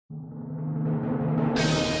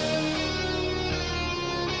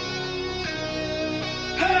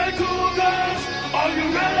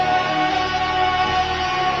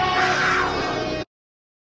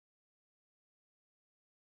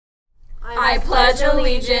I pledge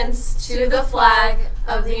allegiance to the flag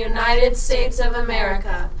of the United States of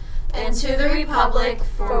America and to the republic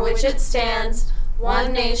for which it stands,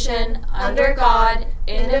 one nation, under God,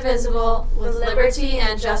 indivisible, with liberty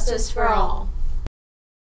and justice for all.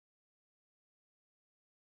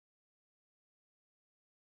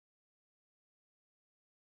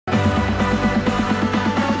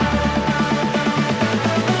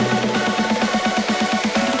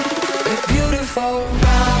 It's beautiful.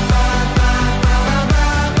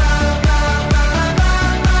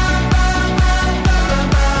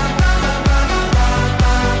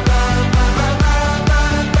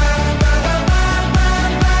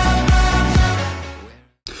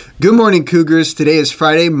 Good morning, Cougars. Today is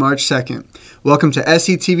Friday, March 2nd. Welcome to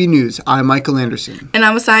SCTV News. I'm Michael Anderson. And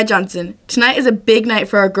I'm Asaya Johnson. Tonight is a big night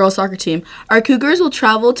for our girls soccer team. Our Cougars will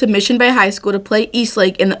travel to Mission Bay High School to play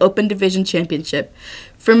Eastlake in the Open Division Championship.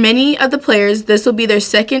 For many of the players, this will be their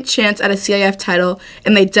second chance at a CIF title,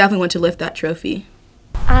 and they definitely want to lift that trophy.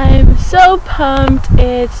 I'm so pumped.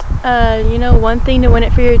 It's, one thing to win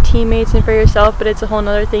it for your teammates and for yourself, but it's a whole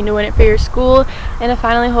other thing to win it for your school and to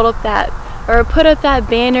finally put up that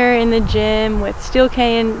banner in the gym with Steel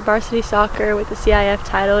Canyon varsity soccer with the CIF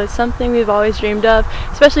title. It's something we've always dreamed of,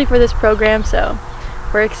 especially for this program, so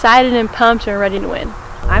we're excited and pumped and we're ready to win.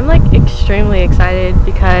 I'm extremely excited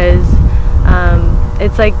because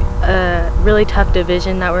it's a really tough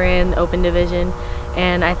division that we're in, the Open Division,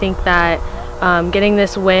 and I think that getting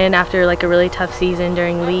this win after a really tough season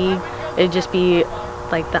during league, it'd just be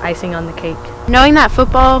the icing on the cake. Knowing that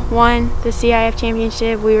football won the CIF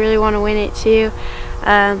championship, we really want to win it too.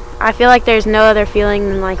 I feel like there's no other feeling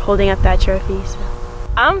than holding up that trophy. So.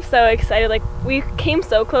 I'm so excited. We came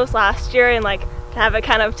so close last year, and to have it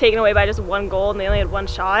kind of taken away by just one goal, and they only had one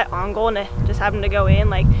shot on goal, and it just happened to go in.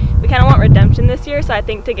 We kind of want redemption this year, so I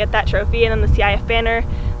think to get that trophy and then the CIF banner,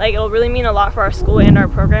 it'll really mean a lot for our school and our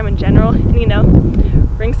program in general. And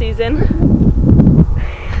spring season.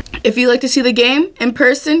 If you'd like to see the game in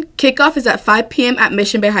person, kickoff is at 5 p.m. at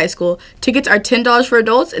Mission Bay High School. Tickets are $10 for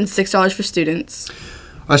adults and $6 for students.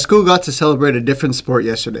 Our school got to celebrate a different sport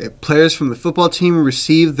yesterday. Players from the football team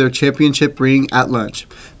received their championship ring at lunch.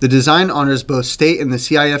 The design honors both state and the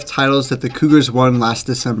CIF titles that the Cougars won last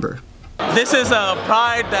December. This is a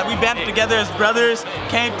pride that we banded together as brothers,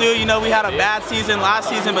 came through. We had a bad season last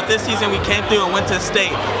season, but this season we came through and went to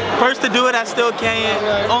state. First to do it at Steel Canyon,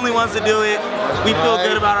 only ones to do it. We feel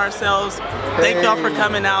good about ourselves. Thank y'all for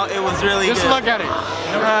coming out. It was really good. Just look at it.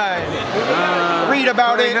 Read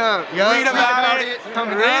about it. Read about it.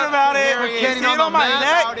 Read about it. You see it on my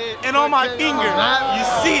neck and on my finger. You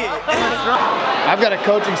see it. I've got a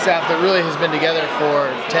coaching staff that really has been together for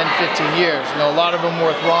 10, 15 years. A lot of them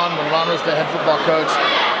were with Ron when Ron was the head football coach,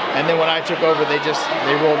 and then when I took over, they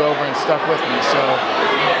rolled over and stuck with me. So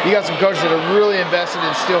you got some coaches that are really invested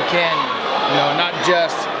in Steel Canyon. Not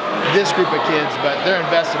just this group of kids, but they're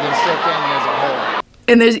invested in Steel Canyon as a whole.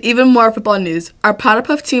 And there's even more football news. Our Powder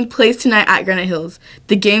Puff team plays tonight at Granite Hills.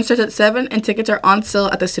 The game starts at 7 and tickets are on sale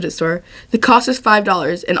at the student store. The cost is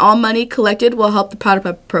 $5 and all money collected will help the Powder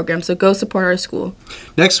Puff program, so go support our school.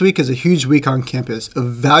 Next week is a huge week on campus.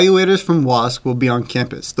 Evaluators from WASC will be on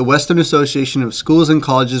campus. The Western Association of Schools and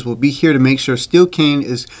Colleges will be here to make sure Steel Canyon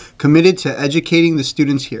is committed to educating the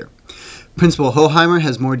students here. Principal Hoheimer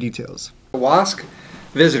has more details. WASC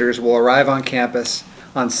visitors will arrive on campus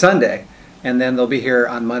on Sunday, and then they'll be here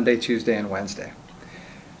on Monday, Tuesday, and Wednesday.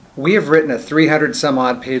 We have written a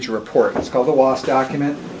 300-some-odd page report. It's called the WASC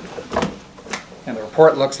document, and the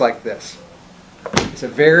report looks like this. It's a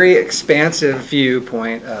very expansive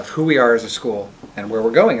viewpoint of who we are as a school and where we're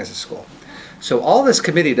going as a school. So all this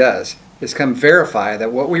committee does is come verify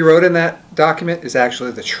that what we wrote in that document is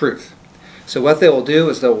actually the truth. So what they will do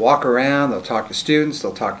is they'll walk around, they'll talk to students,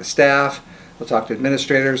 they'll talk to staff, they'll talk to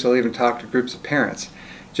administrators, they'll even talk to groups of parents,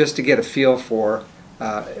 just to get a feel for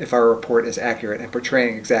if our report is accurate and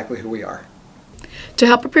portraying exactly who we are. To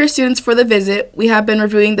help prepare students for the visit, we have been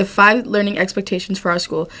reviewing the 5 learning expectations for our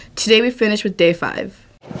school. Today we finished with day 5.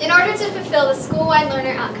 In order to fulfill the school-wide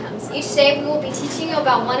learner outcomes, each day we will be teaching you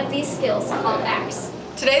about one of these skills called ACTS.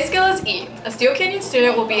 Today's skill is E. A Steel Canyon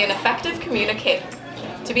student will be an effective communicator.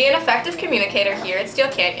 To be an effective communicator here at Steel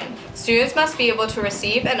Canyon, students must be able to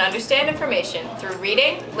receive and understand information through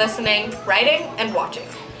reading, listening, writing, and watching.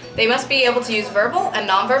 They must be able to use verbal and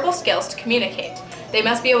nonverbal skills to communicate. They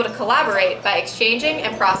must be able to collaborate by exchanging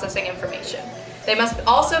and processing information. They must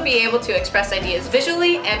also be able to express ideas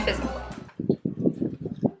visually and physically.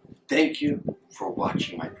 Thank you for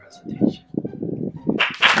watching my presentation.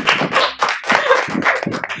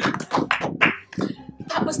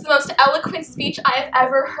 eloquent speech I have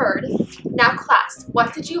ever heard. Now, class,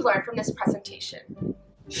 what did you learn from this presentation?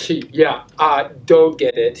 Yeah, don't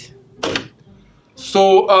get it.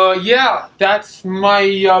 So, yeah, that's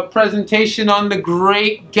my presentation on the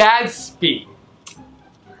Great Gatsby.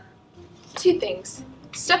 2 things.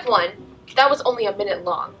 Step 1, that was only a minute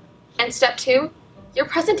long. And step 2, your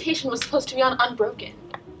presentation was supposed to be on Unbroken.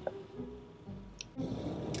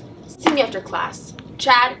 See me after class.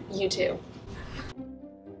 Chad, you too.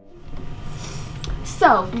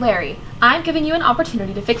 So, Larry, I'm giving you an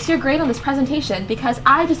opportunity to fix your grade on this presentation because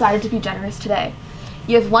I decided to be generous today.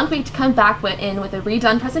 You have 1 week to come back in with a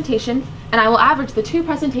redone presentation, and I will average the 2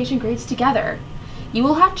 presentation grades together. You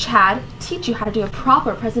will have Chad teach you how to do a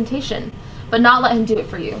proper presentation, but not let him do it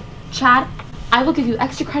for you. Chad, I will give you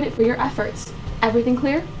extra credit for your efforts. Everything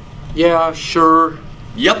clear? Yeah, sure.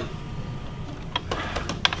 Yep.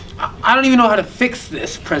 I don't even know how to fix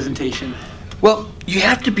this presentation. Well, you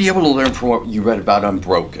have to be able to learn from what you read about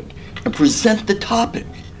Unbroken and present the topic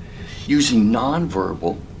using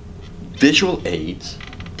nonverbal, visual aids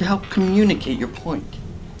to help communicate your point.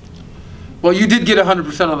 Well, you did get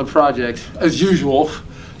 100% on the project, as usual,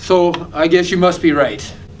 so I guess you must be right.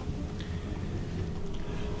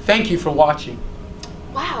 Thank you for watching.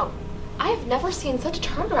 Wow, I have never seen such a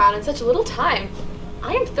turnaround in such a little time.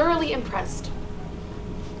 I am thoroughly impressed.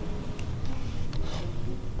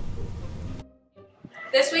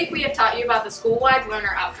 This week we have taught you about the school-wide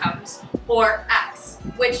learner outcomes, or ACTS,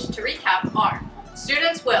 which, to recap, are: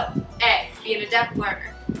 students will A. Be an adept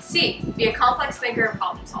learner, C. Be a complex thinker and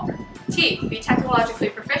problem solver, T. Be technologically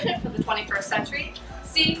proficient for the 21st century,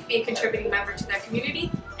 C. Be a contributing member to their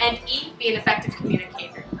community, and E. Be an effective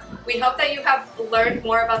communicator. We hope that you have learned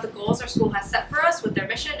more about the goals our school has set for us with their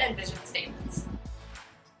mission and vision statements.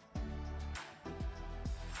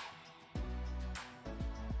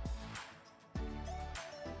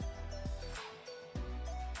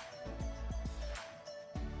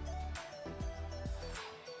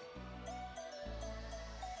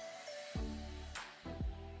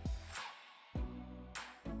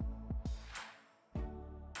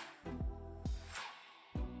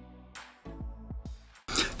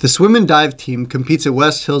 The swim and dive team competes at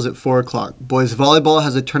West Hills at 4 o'clock. Boys volleyball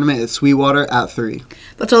has a tournament at Sweetwater at 3.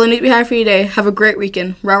 That's all the news we have for you today. Have a great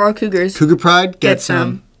weekend. Rah, rah, Cougars. Cougar Pride, get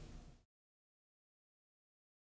some.